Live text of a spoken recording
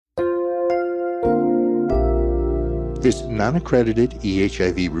This non-accredited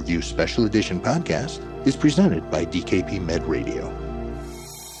EHIV Review Special Edition podcast is presented by DKP Med Radio.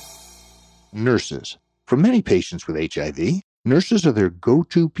 Nurses. For many patients with HIV, nurses are their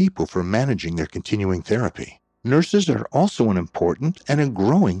go-to people for managing their continuing therapy. Nurses are also an important and a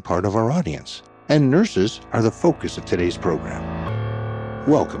growing part of our audience, and nurses are the focus of today's program.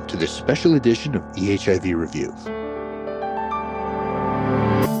 Welcome to this special edition of EHIV Review.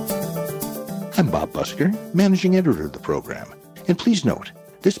 I'm Bob Busker, managing editor of the program. And please note,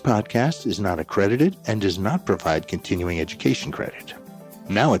 this podcast is not accredited and does not provide continuing education credit.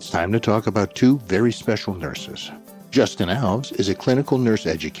 Now it's time to talk about two very special nurses. Justin Alves is a clinical nurse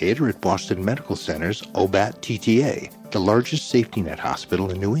educator at Boston Medical Center's OBAT TTA, the largest safety net hospital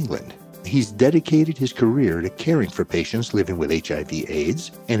in New England. He's dedicated his career to caring for patients living with HIV/AIDS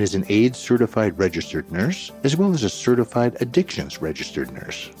and is an AIDS certified registered nurse, as well as a certified addictions registered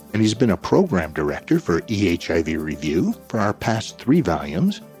nurse. And he's been a program director for EHIV Review for our past 3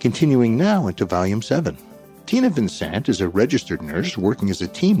 volumes, continuing now into Volume 7. Tina Vincent is a registered nurse working as a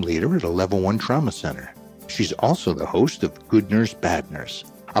team leader at a Level 1 trauma center. She's also the host of Good Nurse, Bad Nurse,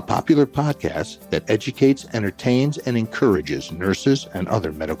 a popular podcast that educates, entertains, and encourages nurses and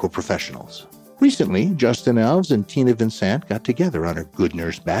other medical professionals. Recently, Justin Alves and Tina Vincent got together on a Good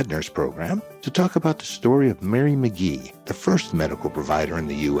Nurse, Bad Nurse program to talk about the story of Mary McGee, the first medical provider in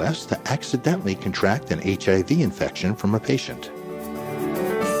the U.S. to accidentally contract an HIV infection from a patient.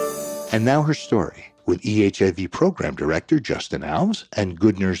 And now her story with EHIV Program Director Justin Alves and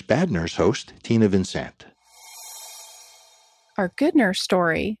Good Nurse, Bad Nurse host Tina Vincent. Our Good Nurse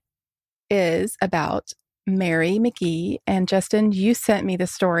story is about Mary McGee. And Justin, you sent me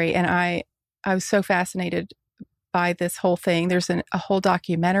this story, and I was so fascinated by this whole thing. There's a whole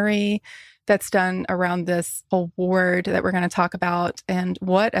documentary that's done around this whole ward that we're going to talk about. And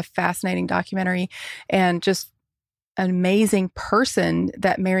what a fascinating documentary, and just an amazing person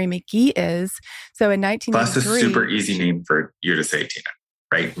that Mary McGee is. So in 1983... Plus a super easy name for you to say, Tina.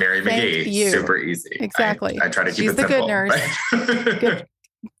 Right? Mary McGee, super easy. Exactly. I try to keep She's it simple. Good nurse.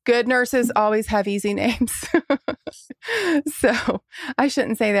 Good nurses always have easy names. So I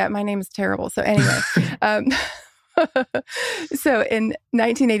shouldn't say that. My name is terrible. So anyway, so in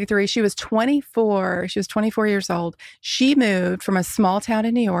 1983, she was 24. She was 24 years old. She moved from a small town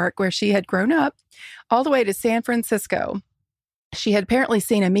in New York where she had grown up all the way to San Francisco. She had apparently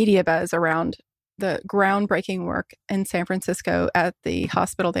seen a media buzz around the groundbreaking work in San Francisco at the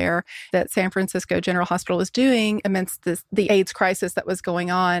hospital there that San Francisco General Hospital was doing amidst the AIDS crisis that was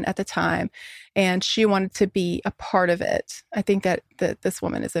going on at the time. And she wanted to be a part of it. I think that this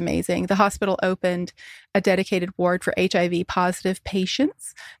woman is amazing. The hospital opened a dedicated ward for HIV positive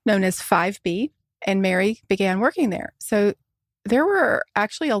patients known as 5B, and Mary began working there. So there were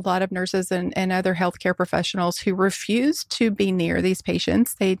actually a lot of nurses and other healthcare professionals who refused to be near these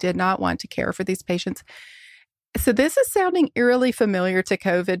patients. They did not want to care for these patients. So this is sounding eerily familiar to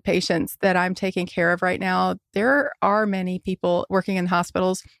COVID patients that I'm taking care of right now. There are many people working in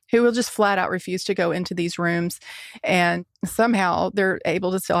hospitals who will just flat out refuse to go into these rooms, and somehow they're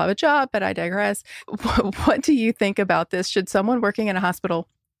able to still have a job, but I digress. What do you think about this? Should someone working in a hospital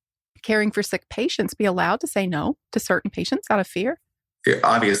caring for sick patients be allowed to say no to certain patients out of fear? Yeah,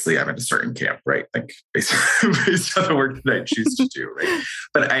 obviously, I'm in a certain camp, right? Like based on the work that I choose to do, right?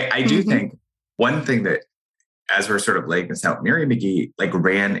 But I do think one thing that, as we're sort of laying this out, Mary McGee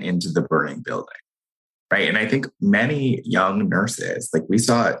ran into the burning building, right? And I think many young nurses, we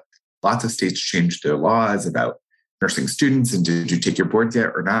saw lots of states change their laws about nursing students, and did you take your boards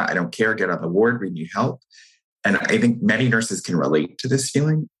yet or not? I don't care. Get on the ward. We need help. And I think many nurses can relate to this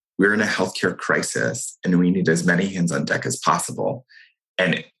feeling. We're in a healthcare crisis, and we need as many hands on deck as possible.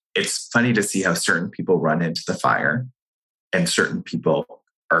 And it's funny to see how certain people run into the fire and certain people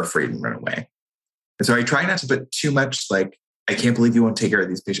are afraid and run away. And so I try not to put too much I can't believe you won't take care of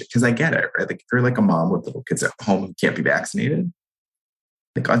these patients, because I get it, right? If you're a mom with little kids at home who can't be vaccinated,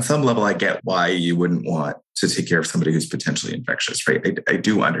 on some level, I get why you wouldn't want to take care of somebody who's potentially infectious, right? I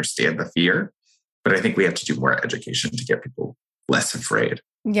do understand the fear, but I think we have to do more education to get people less afraid.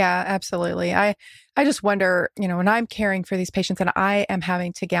 Yeah, absolutely. I just wonder, when I'm caring for these patients and I am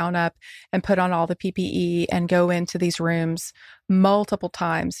having to gown up and put on all the PPE and go into these rooms multiple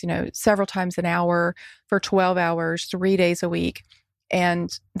times, several times an hour for 12 hours, 3 days a week. And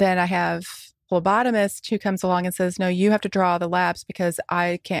then I have a phlebotomist who comes along and says, no, you have to draw the labs because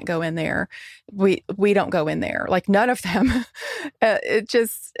I can't go in there. We don't go in there. None of them. You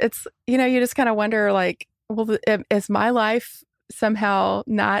just kind of wonder, well, is my life somehow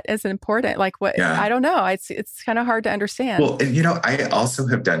not as important. Like what, Yeah. I don't know. It's kind of hard to understand. Well, and I also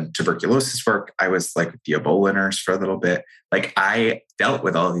have done tuberculosis work. I was like the Ebola nurse for a little bit. Like I dealt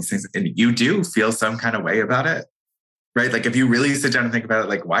with all these things, and you do feel some kind of way about it, right? Like if you really sit down and think about it,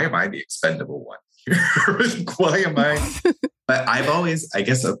 like, why am I the expendable one here? Like, why am I? But I've always, I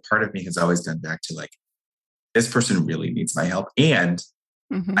guess a part of me has always gone back to like, this person really needs my help. And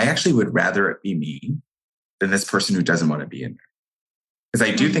I actually would rather it be me than this person who doesn't want to be in there. Because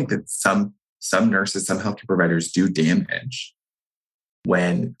I do think that some nurses, some healthcare providers do damage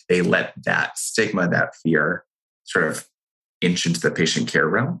when they let that stigma, that fear sort of inch into the patient care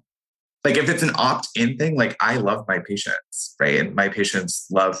realm. Like if it's an opt-in thing, like I love my patients, right? And my patients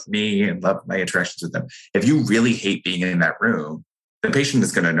love me and love my interactions with them. If you really hate being in that room, the patient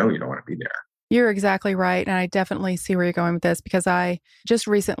is going to know you don't want to be there. You're exactly right. And I definitely see where you're going with this, because I just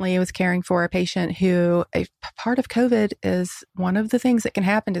recently was caring for a patient who, a part of COVID is one of the things that can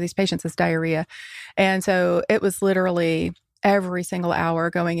happen to these patients is diarrhea. And so it was literally every single hour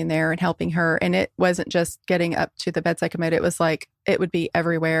going in there and helping her. And it wasn't just getting up to the bedside commode. It was like, it would be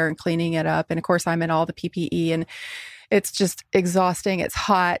everywhere and cleaning it up. And of course, I'm in all the PPE and it's just exhausting. It's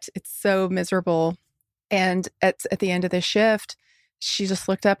hot. It's so miserable. And at the end of the shift, she just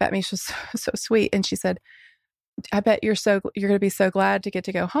looked up at me. She was so sweet. And she said, I bet you're going to be so glad to get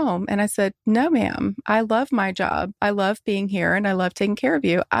to go home. And I said, no, ma'am, I love my job. I love being here and I love taking care of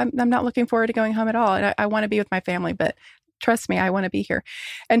you. I'm not looking forward to going home at all. And I want to be with my family, but trust me, I want to be here.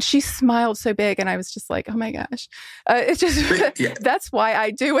 And she smiled so big. And I was just like, oh my gosh, it's just, that's why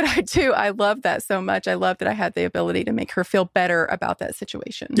I do what I do. I love that so much. I love that I had the ability to make her feel better about that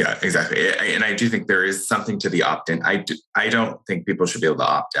situation. Yeah, exactly. And I do think there is something to the opt-in. I don't think people should be able to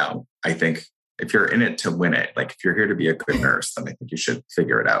opt out. I think if you're in it to win it, like if you're here to be a good nurse, then I think you should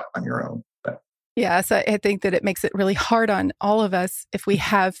figure it out on your own. But yeah, so I think that it makes it really hard on all of us if we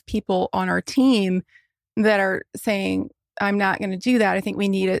have people on our team that are saying, I'm not going to do that. I think we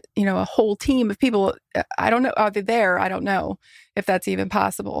need a whole team of people. I don't know. Are they there? I don't know if that's even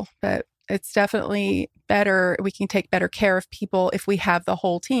possible, but it's definitely better. We can take better care of people if we have the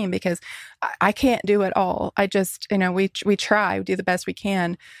whole team, because I can't do it all. I just, we try, we do the best we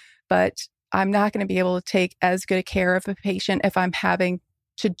can, but I'm not going to be able to take as good a care of a patient if I'm having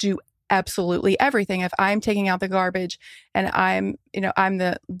to do absolutely everything. If I'm taking out the garbage and I'm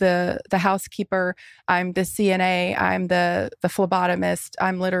the housekeeper, I'm the CNA, I'm the phlebotomist,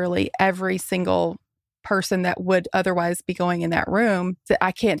 I'm literally every single person that would otherwise be going in that room, that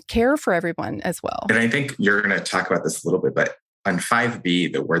I can't care for everyone as well. And I think you're going to talk about this a little bit, but on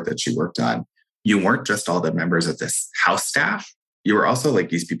 5B, the ward that you worked on, you weren't just all the members of this house staff. You were also like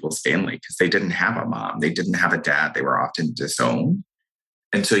these people's family, because they didn't have a mom. They didn't have a dad. They were often disowned.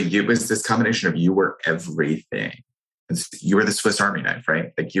 And so it was this combination of you were everything. And you were the Swiss Army knife,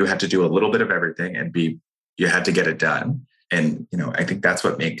 right? Like you had to do a little bit of everything and you had to get it done. And, I think that's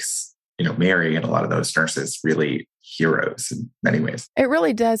what makes, Mary and a lot of those nurses really heroes in many ways. It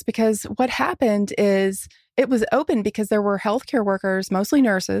really does, because what happened is it was open because there were healthcare workers, mostly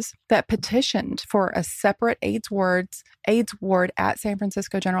nurses, that petitioned for a separate AIDS ward at San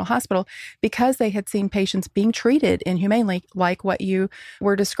Francisco General Hospital because they had seen patients being treated inhumanely, like what you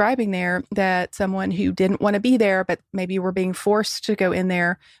were describing there, that someone who didn't want to be there, but maybe were being forced to go in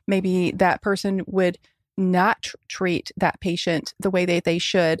there, maybe that person would not treat that patient the way that they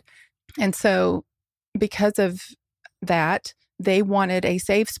should. And so because of that, they wanted a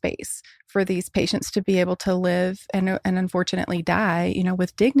safe space for these patients to be able to live and unfortunately die,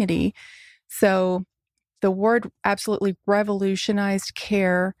 with dignity. So the ward absolutely revolutionized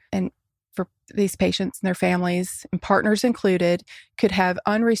care, and for these patients and their families, and partners included, could have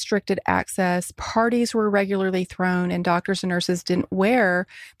unrestricted access. Parties were regularly thrown, and doctors and nurses didn't wear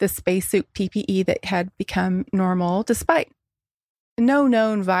the spacesuit PPE that had become normal, despite no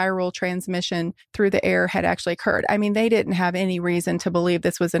known viral transmission through the air had actually occurred. I mean, they didn't have any reason to believe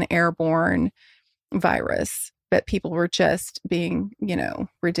this was an airborne virus, but people were just being,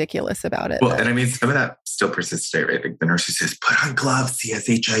 ridiculous about it. Well, and I mean, some of that still persists today, right? Like the nurse who says, put on gloves, he has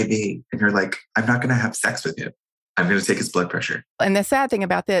HIV. And you're like, I'm not going to have sex with him. I'm going to take his blood pressure. And the sad thing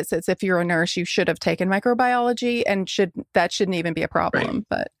about this is if you're a nurse, you should have taken microbiology, and that shouldn't even be a problem. Right.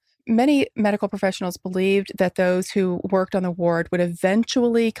 But many medical professionals believed that those who worked on the ward would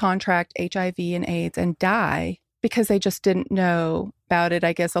eventually contract HIV and AIDS and die because they just didn't know about it.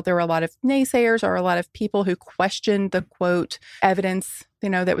 I guess there were a lot of naysayers or a lot of people who questioned the, quote, evidence,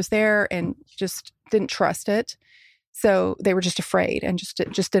 that was there and just didn't trust it. So they were just afraid and just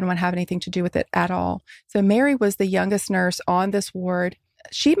didn't want to have anything to do with it at all. So Mary was the youngest nurse on this ward.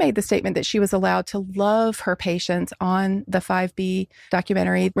 she made the statement that she was allowed to love her patients on the 5B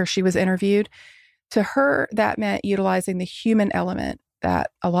documentary where she was interviewed. To her, that meant utilizing the human element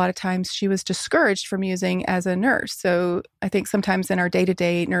that a lot of times she was discouraged from using as a nurse. So I think sometimes in our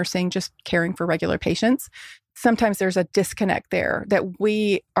day-to-day nursing, just caring for regular patients, sometimes there's a disconnect there that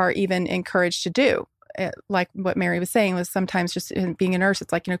we are even encouraged to do. Like what Mary was saying was sometimes just in being a nurse,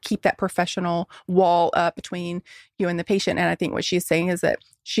 it's like, keep that professional wall up between you and the patient. And I think what she's saying is that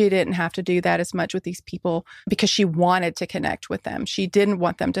she didn't have to do that as much with these people because she wanted to connect with them. She didn't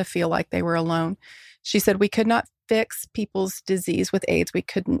want them to feel like they were alone. She said, we could not fix people's disease with AIDS. We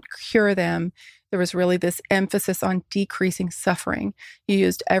couldn't cure them. There was really this emphasis on decreasing suffering. You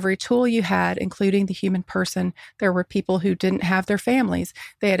used every tool you had, including the human person. There were people who didn't have their families.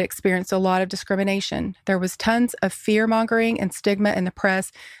 They had experienced a lot of discrimination. There was tons of fear-mongering and stigma in the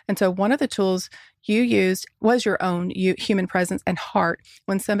press. And so one of the tools you used was your own human presence and heart.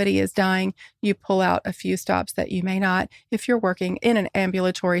 When somebody is dying, you pull out a few stops that you may not. If you're working in an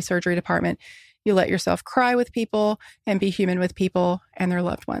ambulatory surgery department, you let yourself cry with people and be human with people and their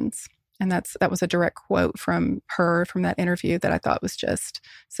loved ones. And that was a direct quote from her from that interview that I thought was just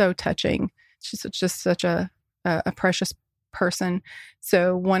so touching. She's just such a precious person.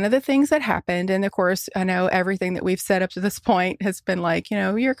 So one of the things that happened, and of course, I know everything that we've said up to this point has been like,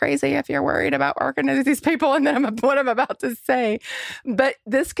 you're crazy if you're worried about working with these people and then what I'm about to say. But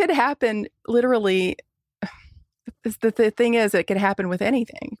this could happen literally. The thing is, it could happen with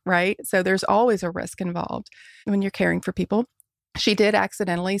anything, right? So there's always a risk involved when you're caring for people. She did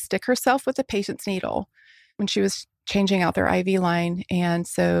accidentally stick herself with a patient's needle when she was changing out their IV line. And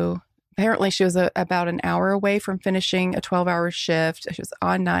so apparently she was about an hour away from finishing a 12-hour shift. She was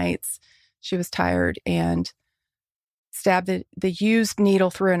on nights. She was tired and stabbed the used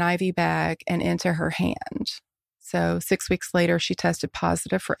needle through an IV bag and into her hand. So 6 weeks later, she tested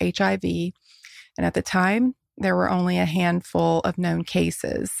positive for HIV. And at the time, there were only a handful of known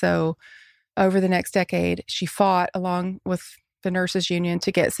cases. So over the next decade, she fought along with the nurses union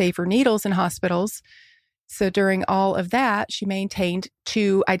to get safer needles in hospitals. So during all of that, she maintained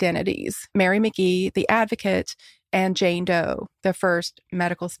two identities: Mary McGee, the advocate, and Jane Doe, the first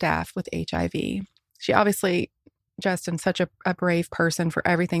medical staff with HIV. She obviously, Justin, such a brave person for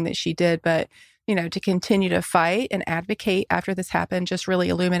everything that she did, but to continue to fight and advocate after this happened just really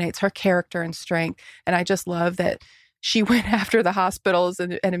illuminates her character and strength. And I just love that she went after the hospitals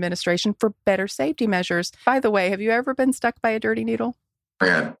and administration for better safety measures. By the way, have you ever been stuck by a dirty needle?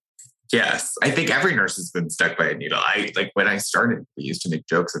 Yeah. Yes. I think every nurse has been stuck by a needle. When I started, we used to make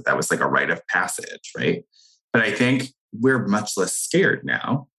jokes that was like a rite of passage, right? But I think we're much less scared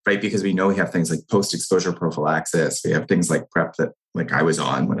now, right? Because we know we have things like post-exposure prophylaxis. We have things like PrEP that like I was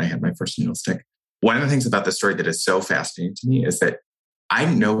on when I had my first needle stick. One of the things about the story that is so fascinating to me is that I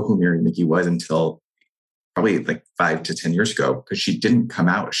didn't know who Mary McGee was until probably like 5 to 10 years ago, because she didn't come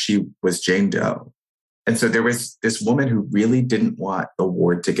out. She was Jane Doe. And so there was this woman who really didn't want the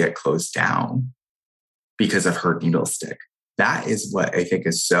ward to get closed down because of her needle stick. That is what I think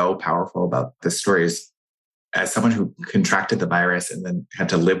is so powerful about this story. Is as someone who contracted the virus and then had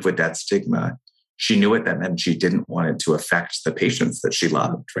to live with that stigma, she knew what that meant. She didn't want it to affect the patients that she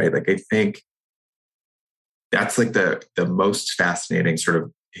loved, right? Like, I think that's like the most fascinating sort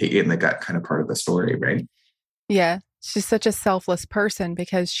of in the gut kind of part of the story, right? Yeah. She's such a selfless person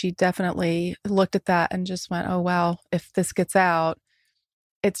because she definitely looked at that and just went, oh, wow, if this gets out,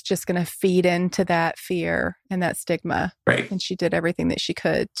 it's just going to feed into that fear and that stigma. Right. And she did everything that she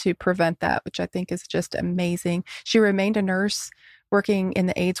could to prevent that, which I think is just amazing. She remained a nurse working in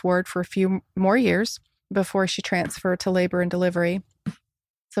the AIDS ward for a few more years before she transferred to labor and delivery.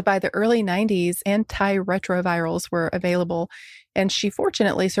 So by the early 90s, antiretrovirals were available, and she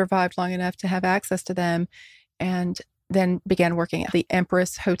fortunately survived long enough to have access to them, and then began working at the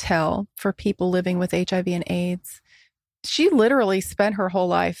Empress Hotel for people living with HIV and AIDS. She literally spent her whole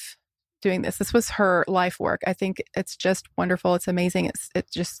life doing this. This was her life work. I think it's just wonderful. It's amazing.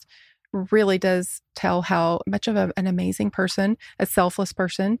 It just really does tell how much of an amazing person, a selfless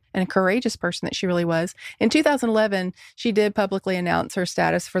person, and a courageous person that she really was. In 2011, she did publicly announce her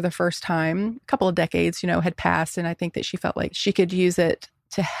status for the first time. A couple of decades, had passed, and I think that she felt like she could use it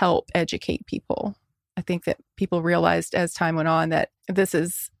to help educate people. I think that people realized as time went on that this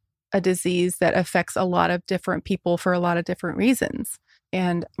is a disease that affects a lot of different people for a lot of different reasons,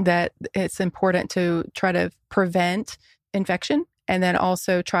 and that it's important to try to prevent infection and then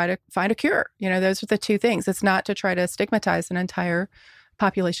also try to find a cure. Those are the two things. It's not to try to stigmatize an entire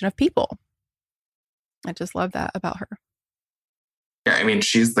population of people. I just love that about her. Yeah, I mean,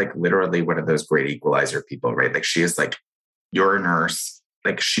 she's like literally one of those great equalizer people, right? Like, she is like, you're a nurse,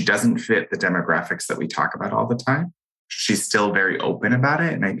 like she doesn't fit the demographics that we talk about all the time. She's still very open about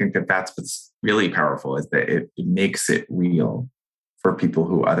it. And I think that that's what's really powerful, is that it makes it real for people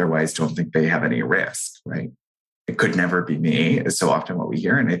who otherwise don't think they have any risk, right? It could never be me is so often what we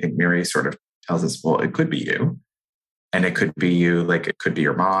hear. And I think Miri sort of tells us, well, it could be you. And it could be you, like it could be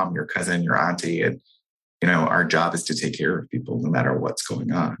your mom, your cousin, your auntie. And, our job is to take care of people no matter what's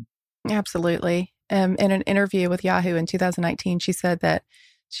going on. Absolutely. In an interview with Yahoo in 2019, she said that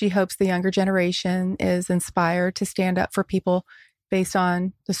she hopes the younger generation is inspired to stand up for people based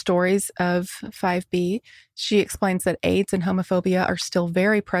on the stories of 5B. She explains that AIDS and homophobia are still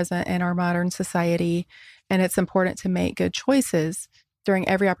very present in our modern society, and it's important to make good choices. During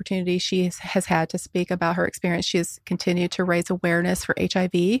every opportunity she has had to speak about her experience, she has continued to raise awareness for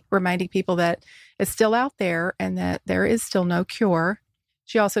HIV, reminding people that it's still out there and that there is still no cure.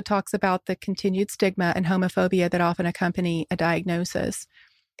 She also talks about the continued stigma and homophobia that often accompany a diagnosis.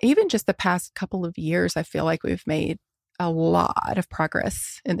 Even just the past couple of years, I feel like we've made a lot of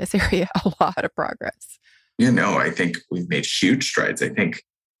progress in this area, a lot of progress. I think we've made huge strides. I think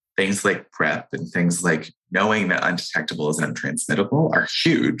things like PrEP and things like knowing that undetectable is untransmittable are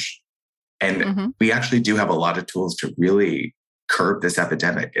huge. And we actually do have a lot of tools to really curb this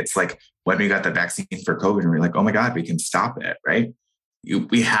epidemic. It's like when we got the vaccine for COVID and we're like, oh my God, we can stop it, right?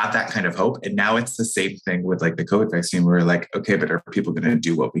 We have that kind of hope. And now it's the same thing with like the COVID vaccine. We're like, okay, but are people going to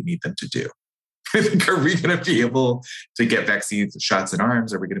do what we need them to do? Are we going to be able to get vaccines and shots in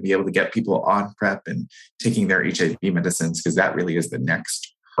arms? Are we going to be able to get people on PrEP and taking their HIV medicines? Because that really is the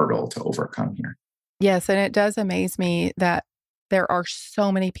next hurdle to overcome here. Yes. And it does amaze me that there are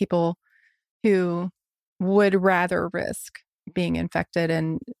so many people who would rather risk being infected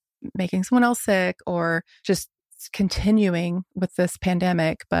and making someone else sick or just continuing with this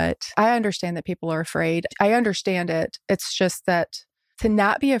pandemic. But I understand that people are afraid. I understand it. It's just that to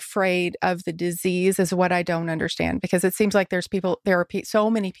not be afraid of the disease is what I don't understand, because it seems like there are so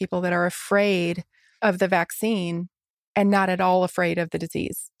many people that are afraid of the vaccine and not at all afraid of the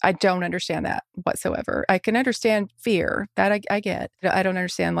disease. I don't understand that whatsoever. I can understand fear, that I get. I don't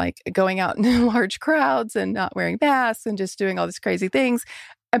understand like going out in large crowds and not wearing masks and just doing all these crazy things,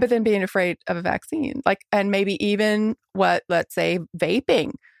 but then being afraid of a vaccine, and maybe even let's say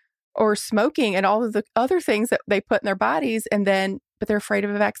vaping or smoking and all of the other things that they put in their bodies, but they're afraid of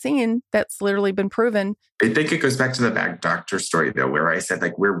a vaccine that's literally been proven. I think it goes back to the bad doctor story though, where I said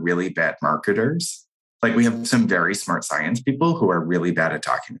like we're really bad marketers. Like we have some very smart science people who are really bad at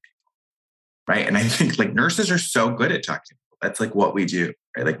talking to people, right? And I think like nurses are so good at talking to people. That's like what we do,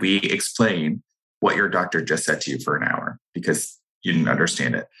 right? Like we explain what your doctor just said to you for an hour because you didn't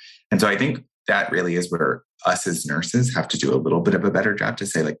understand it. And so I think that really is where us as nurses have to do a little bit of a better job to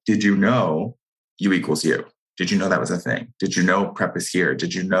say like, did you know U equals U? Did you know that was a thing? Did you know PrEP is here?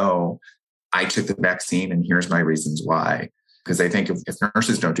 Did you know I took the vaccine and here's my reasons why? Because I think if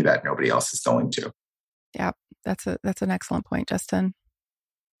nurses don't do that, nobody else is going to. Yeah, that's an excellent point, Justin.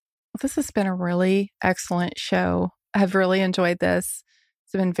 Well, this has been a really excellent show. I've really enjoyed this.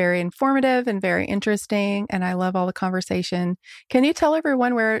 It's been very informative and very interesting, and I love all the conversation. Can you tell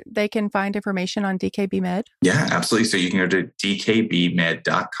everyone where they can find information on DKB Med? Yeah, absolutely. So you can go to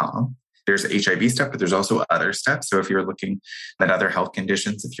dkbmed.com. There's HIV stuff, but there's also other stuff. So if you're looking at other health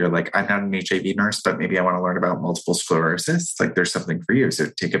conditions, if you're like, I'm not an HIV nurse, but maybe I want to learn about multiple sclerosis, like there's something for you. So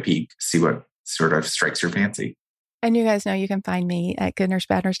take a peek, see what sort of strikes your fancy. And you guys know you can find me at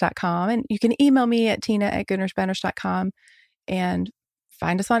goodnursebadnurse.com, and you can email me at tina@goodnursebadnurse.com, and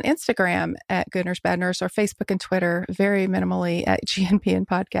find us on Instagram at goodnursebadnurse or Facebook and Twitter very minimally at GNPN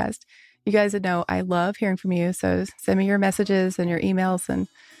Podcast. You guys know I love hearing from you, so send me your messages and your emails, and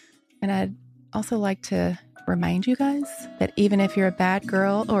I'd also like to remind you guys that even if you're a bad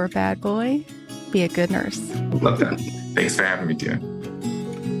girl or a bad boy, be a good nurse. Love that. Thanks for having me, Tina.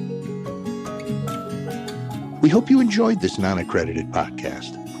 We hope you enjoyed this non-accredited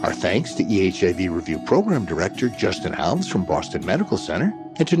podcast. Our thanks to EHIV Review Program Director Justin Alves from Boston Medical Center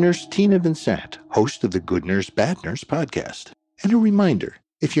and to Nurse Tina Vincent, host of the Good Nurse Bad Nurse podcast. And a reminder,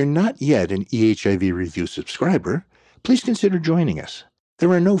 if you're not yet an EHIV Review subscriber, please consider joining us. There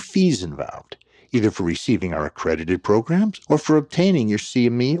are no fees involved, either for receiving our accredited programs or for obtaining your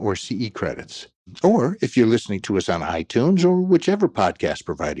CME or CE credits. Or if you're listening to us on iTunes or whichever podcast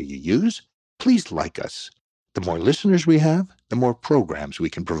provider you use, please like us. The more listeners we have, the more programs we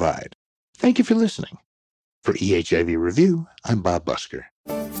can provide. Thank you for listening. For EHIV Review, I'm Bob Busker.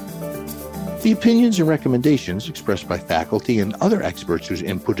 The opinions and recommendations expressed by faculty and other experts whose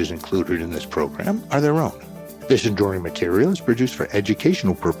input is included in this program are their own. This enduring material is produced for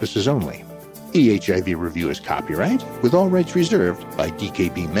educational purposes only. EHIV Review is copyright with all rights reserved by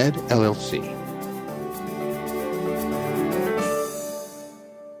DKB Med, LLC.